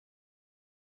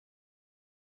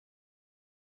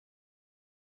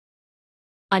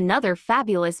Another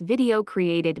fabulous video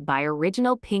created by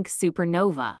Original Pink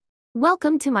SuperNova.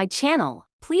 Welcome to my channel.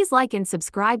 Please like and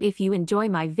subscribe if you enjoy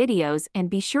my videos, and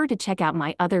be sure to check out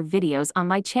my other videos on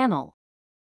my channel.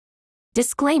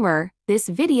 Disclaimer: this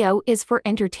video is for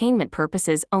entertainment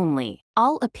purposes only.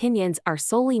 All opinions are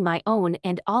solely my own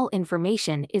and all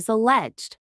information is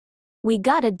alleged. We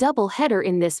got a double header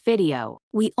in this video.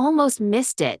 We almost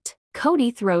missed it.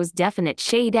 Kody throws definite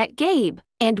shade at Gabe.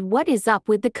 And what is up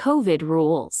with the COVID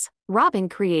rules? Robin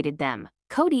created them,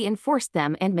 Kody enforced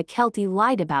them, and Mykelti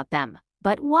lied about them.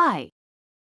 But why?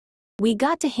 We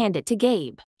got to hand it to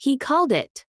Gabe. He called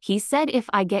it. He said if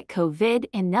I get COVID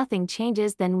and nothing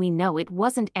changes, then we know it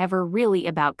wasn't ever really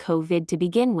about COVID to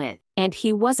begin with. And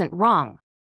he wasn't wrong.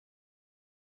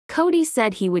 Kody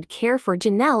said he would care for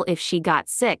Janelle if she got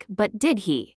sick, but did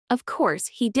he? Of course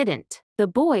he didn't. The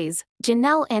boys,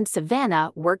 Janelle and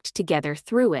Savannah, worked together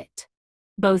through it.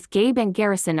 Both Gabe and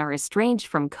Garrison are estranged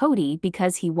from Kody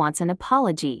because he wants an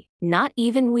apology. Not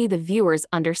even we the viewers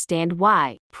understand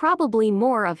why. Probably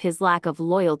more of his lack of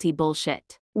loyalty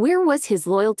bullshit. Where was his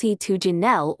loyalty to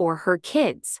Janelle or her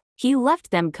kids? He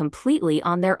left them completely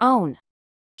on their own.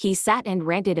 He sat and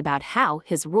ranted about how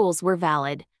his rules were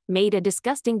valid, made a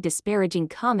disgusting disparaging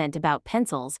comment about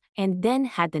pencils, and then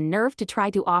had the nerve to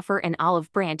try to offer an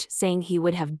olive branch, saying he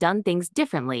would have done things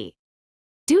differently.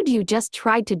 Dude, you just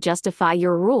tried to justify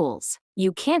your rules.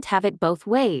 You can't have it both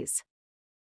ways.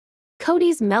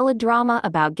 Kody's melodrama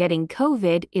about getting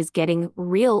COVID is getting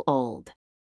real old.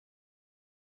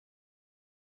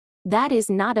 That is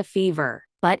not a fever,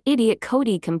 but idiot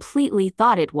Kody completely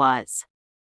thought it was.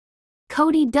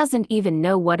 Kody doesn't even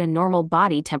know what a normal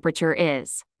body temperature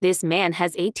is. This man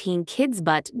has 18 kids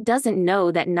but doesn't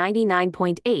know that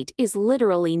 99.8 is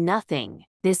literally nothing.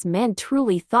 This man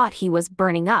truly thought he was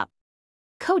burning up.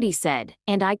 Kody said,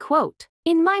 and I quote,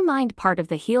 "In my mind, part of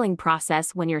the healing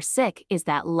process when you're sick is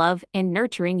that love and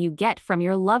nurturing you get from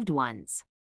your loved ones."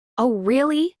 Oh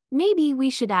really? Maybe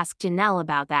we should ask Janelle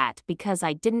about that, because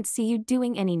I didn't see you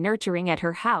doing any nurturing at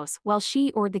her house while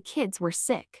she or the kids were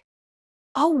sick.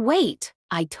 Oh wait,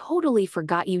 I totally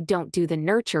forgot you don't do the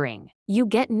nurturing. You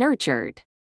get nurtured.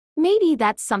 Maybe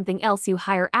that's something else you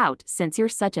hire out, since you're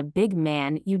such a big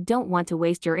man you don't want to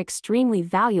waste your extremely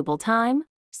valuable time.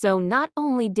 So not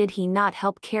only did he not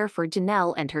help care for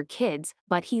Janelle and her kids,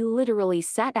 but he literally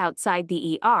sat outside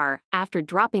the ER after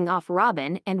dropping off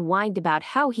Robin and whined about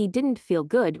how he didn't feel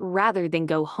good rather than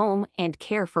go home and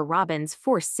care for Robin's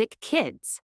 4 sick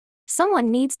kids.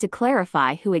 Someone needs to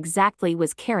clarify who exactly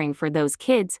was caring for those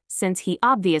kids, since he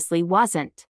obviously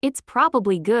wasn't. It's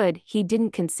probably good he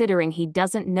didn't, considering he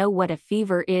doesn't know what a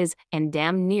fever is and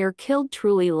damn near killed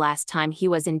Truly last time he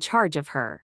was in charge of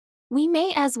her. We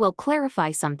may as well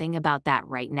clarify something about that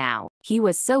right now. He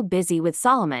was so busy with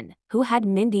Solomon, who had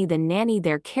Mindy the nanny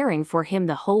there caring for him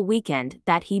the whole weekend,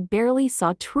 that he barely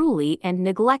saw Truly and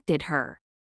neglected her.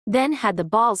 Then had the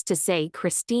balls to say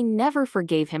Christine never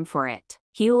forgave him for it.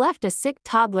 He left a sick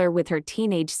toddler with her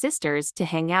teenage sisters to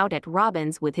hang out at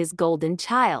Robin's with his golden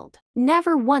child.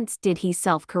 Never once did he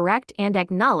self-correct and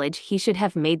acknowledge he should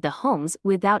have made the homes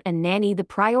without a nanny the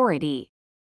priority.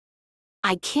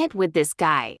 I can't with this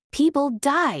guy. People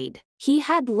died. He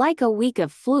had like a week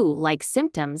of flu-like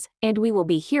symptoms, and we will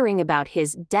be hearing about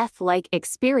his death-like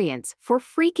experience for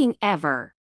freaking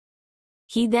ever.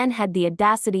 He then had the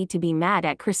audacity to be mad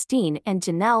at Christine and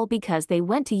Janelle because they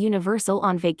went to Universal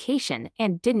on vacation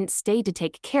and didn't stay to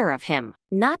take care of him.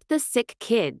 Not the sick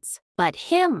kids,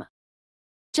 but him.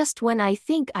 Just when I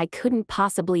think I couldn't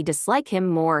possibly dislike him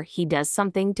more, he does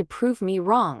something to prove me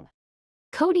wrong.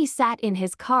 Kody sat in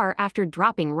his car after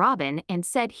dropping Robin and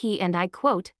said he, and I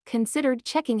quote, considered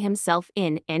checking himself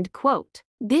in, end quote.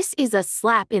 This is a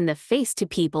slap in the face to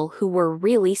people who were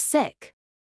really sick.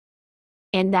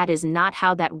 And that is not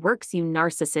how that works, you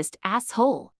narcissist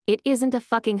asshole. It isn't a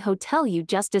fucking hotel you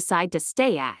just decide to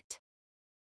stay at.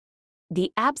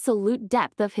 The absolute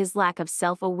depth of his lack of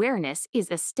self-awareness is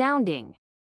astounding.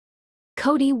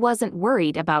 Kody wasn't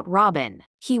worried about Robin.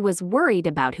 He was worried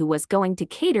about who was going to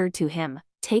cater to him,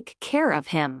 take care of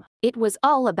him. It was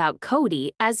all about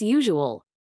Kody, as usual.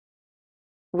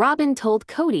 Robin told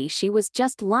Kody she was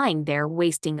just lying there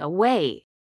wasting away.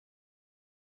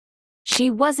 She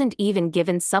wasn't even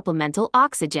given supplemental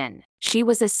oxygen. She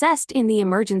was assessed in the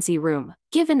emergency room,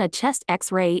 given a chest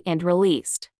X-ray and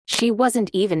released. She wasn't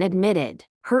even admitted.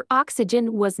 Her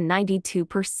oxygen was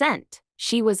 92%.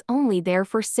 She was only there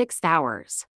for 6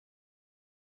 hours.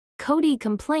 Kody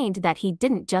complained that he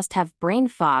didn't just have brain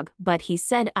fog, but he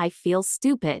said, I feel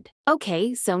stupid.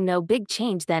 Okay, so no big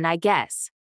change then, I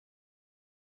guess.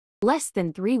 Less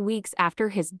than 3 weeks after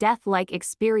his death-like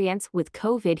experience with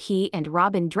COVID, he and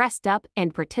Robin dressed up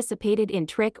and participated in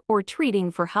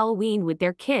trick-or-treating for Halloween with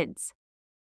their kids.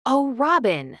 Oh,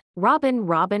 Robin! Robin,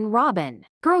 Robin, Robin!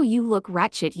 Girl, you look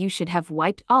ratchet. You should have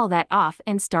wiped all that off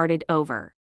and started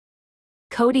over.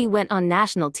 Kody went on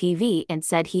national TV and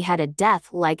said he had a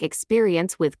death-like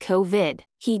experience with COVID.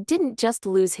 He didn't just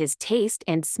lose his taste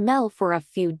and smell for a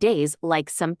few days like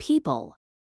some people.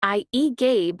 I.e.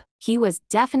 Gabe. He was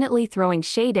definitely throwing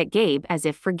shade at Gabe as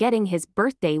if forgetting his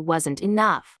birthday wasn't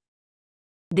enough.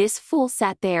 This fool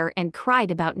sat there and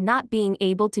cried about not being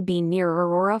able to be near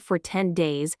Aurora for 10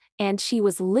 days, and she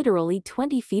was literally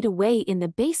 20 feet away in the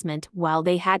basement while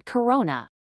they had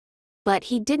corona. But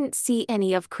he didn't see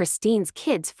any of Christine's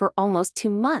kids for almost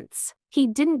 2 months. He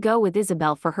didn't go with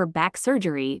Isabel for her back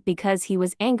surgery because he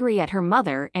was angry at her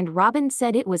mother, and Robin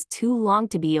said it was too long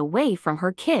to be away from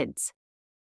her kids.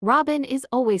 Robin is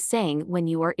always saying when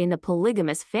you are in a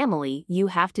polygamous family, you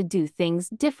have to do things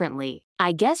differently.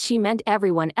 I guess she meant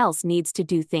everyone else needs to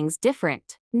do things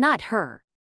different, not her.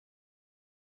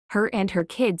 Her and her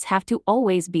kids have to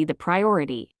always be the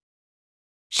priority.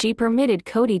 She permitted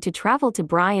Kody to travel to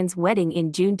Brian's wedding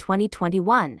in June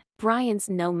 2021. Brian's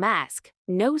no mask,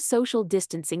 no social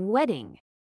distancing wedding.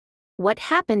 What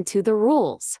happened to the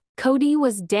rules? Kody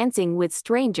was dancing with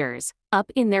strangers,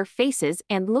 up in their faces,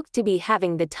 and looked to be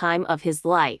having the time of his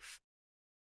life.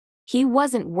 He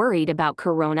wasn't worried about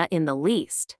corona in the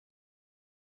least.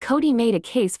 Kody made a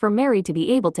case for Mary to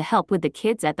be able to help with the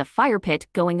kids at the fire pit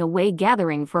going away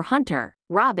gathering for Hunter.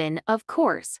 Robin, of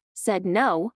course, said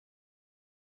no.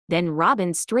 Then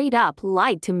Robin straight up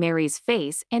lied to Mary's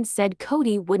face and said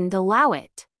Kody wouldn't allow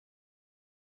it.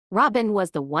 Robin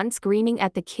was the one screaming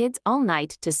at the kids all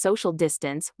night to social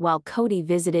distance while Kody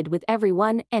visited with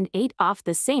everyone and ate off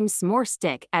the same s'more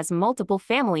stick as multiple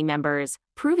family members,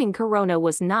 proving corona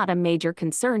was not a major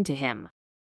concern to him.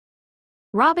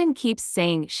 Robin keeps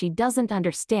saying she doesn't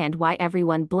understand why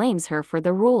everyone blames her for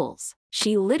the rules.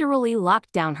 She literally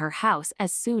locked down her house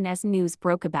as soon as news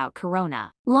broke about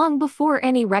corona, long before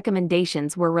any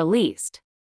recommendations were released.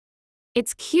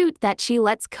 It's cute that she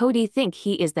lets Kody think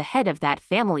he is the head of that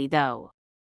family, though.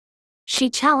 She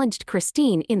challenged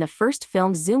Christine in the first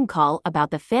filmed Zoom call about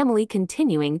the family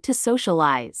continuing to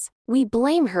socialize. We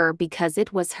blame her because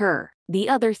it was her. The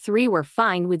other 3 were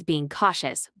fine with being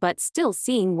cautious but still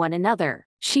seeing one another.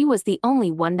 She was the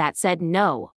only one that said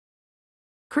no.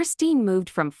 Christine moved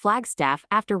from Flagstaff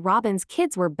after Robin's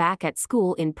kids were back at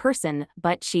school in person,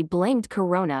 but she blamed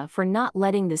corona for not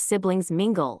letting the siblings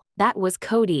mingle. That was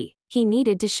Kody. He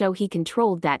needed to show he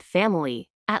controlled that family,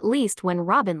 at least when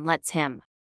Robin lets him.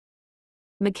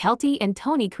 Mykelti and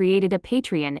Tony created a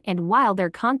Patreon, and while their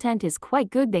content is quite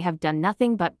good, they have done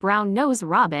nothing but brown-nose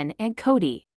Robin and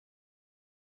Kody.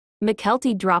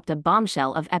 Mykelti dropped a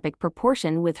bombshell of epic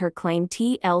proportion with her claim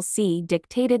TLC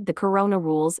dictated the corona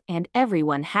rules and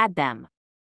everyone had them.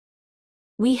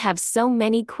 We have so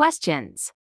many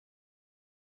questions.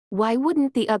 Why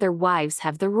wouldn't the other wives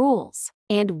have the rules?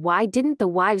 And why didn't the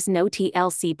wives know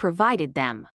TLC provided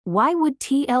them? Why would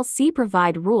TLC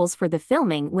provide rules for the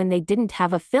filming when they didn't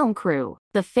have a film crew?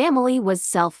 The family was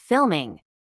self-filming.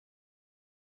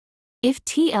 If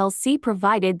TLC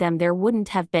provided them, there wouldn't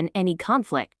have been any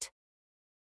conflict.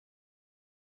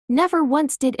 Never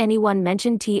once did anyone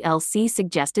mention TLC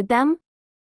suggested them.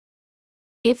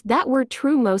 If that were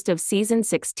true, most of season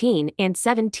 16 and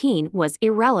 17 was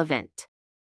irrelevant.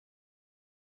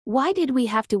 Why did we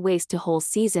have to waste 2 whole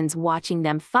seasons watching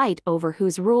them fight over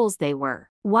whose rules they were?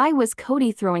 Why was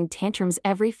Kody throwing tantrums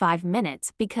every 5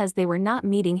 minutes because they were not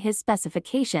meeting his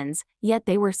specifications, yet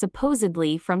they were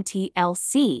supposedly from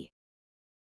TLC?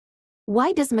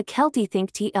 Why does Mykelti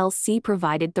think TLC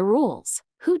provided the rules?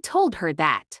 Who told her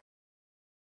that?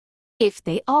 If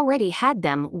they already had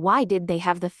them, why did they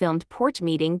have the filmed porch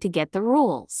meeting to get the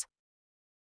rules?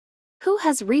 Who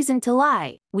has reason to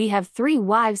lie? We have 3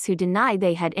 wives who deny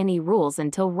they had any rules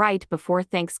until right before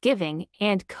Thanksgiving,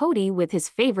 and Kody with his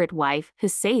favorite wife who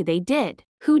say they did.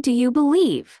 Who do you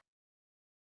believe?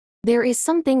 There is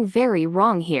something very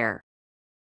wrong here.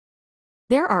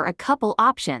 There are a couple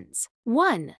options.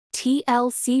 1.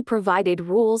 TLC provided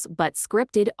rules but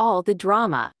scripted all the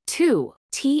drama. 2.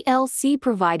 TLC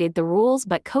provided the rules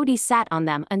but Kody sat on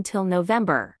them until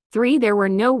November. 3. There were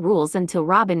no rules until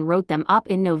Robin wrote them up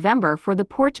in November for the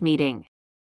porch meeting.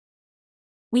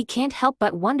 We can't help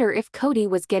but wonder if Kody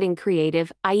was getting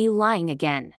creative, i.e. lying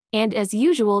again, and as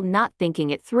usual not thinking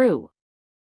it through.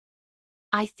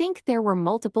 I think there were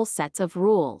multiple sets of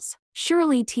rules.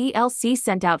 Surely TLC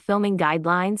sent out filming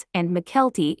guidelines and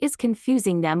Mykelti is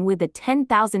confusing them with the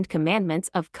 10,000 commandments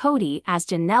of Kody, as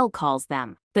Janelle calls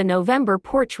them, the November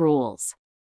porch rules.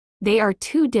 They are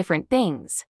two different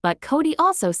things, but Kody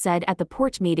also said at the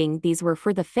porch meeting these were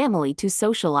for the family to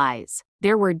socialize.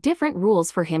 There were different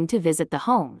rules for him to visit the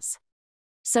homes.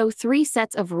 So 3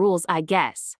 sets of rules, I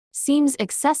guess. Seems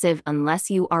excessive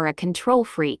unless you are a control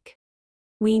freak.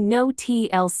 We know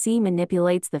TLC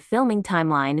manipulates the filming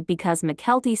timeline because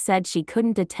Mykelti said she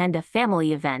couldn't attend a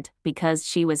family event because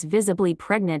she was visibly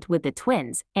pregnant with the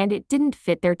twins and it didn't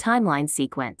fit their timeline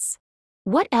sequence.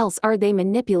 What else are they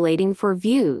manipulating for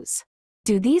views?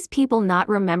 Do these people not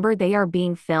remember they are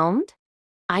being filmed?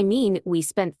 I mean, we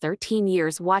spent 13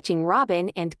 years watching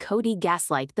Robyn and Kody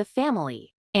gaslight the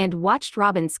family, and watched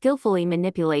Robyn skillfully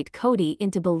manipulate Kody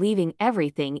into believing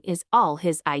everything is all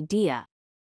his idea.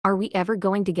 Are we ever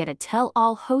going to get a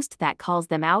tell-all host that calls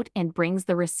them out and brings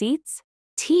the receipts?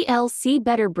 TLC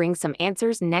better bring some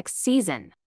answers next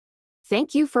season.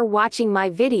 Thank you for watching my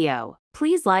video.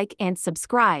 Please like and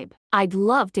subscribe. I'd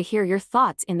love to hear your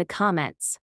thoughts in the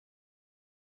comments.